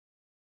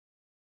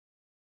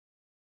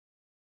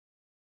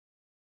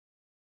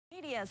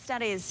Media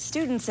Studies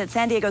students at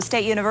San Diego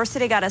State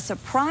University got a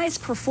surprise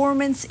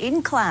performance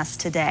in class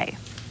today.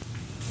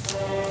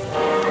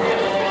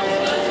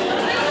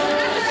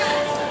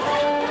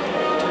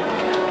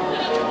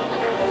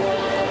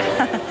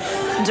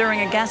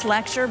 During a guest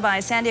lecture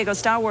by San Diego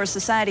Star Wars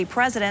Society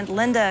President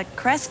Linda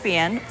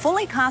Crespian,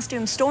 fully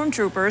costumed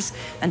stormtroopers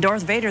and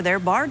Darth Vader there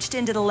barged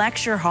into the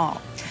lecture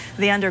hall.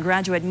 The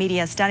undergraduate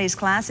media studies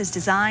class is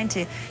designed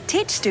to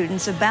teach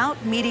students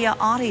about media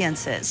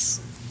audiences.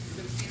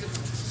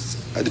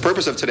 The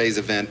purpose of today's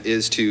event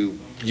is to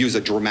use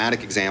a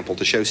dramatic example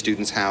to show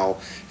students how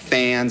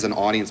fans and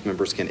audience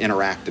members can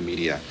interact with the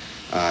media.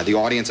 The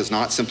audience is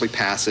not simply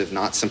passive,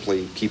 not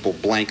simply people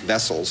blank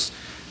vessels.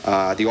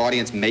 The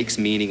audience makes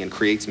meaning and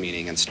creates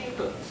meaning.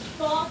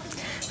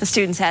 The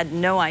students had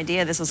no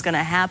idea this was going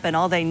to happen.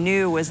 All they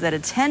knew was that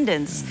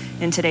attendance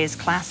in today's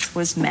class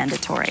was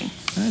mandatory.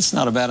 That's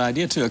not a bad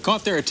idea, too. It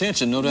caught their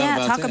attention, no doubt about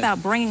that. Yeah, talk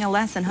about bringing a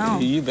lesson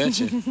home. You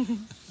betcha.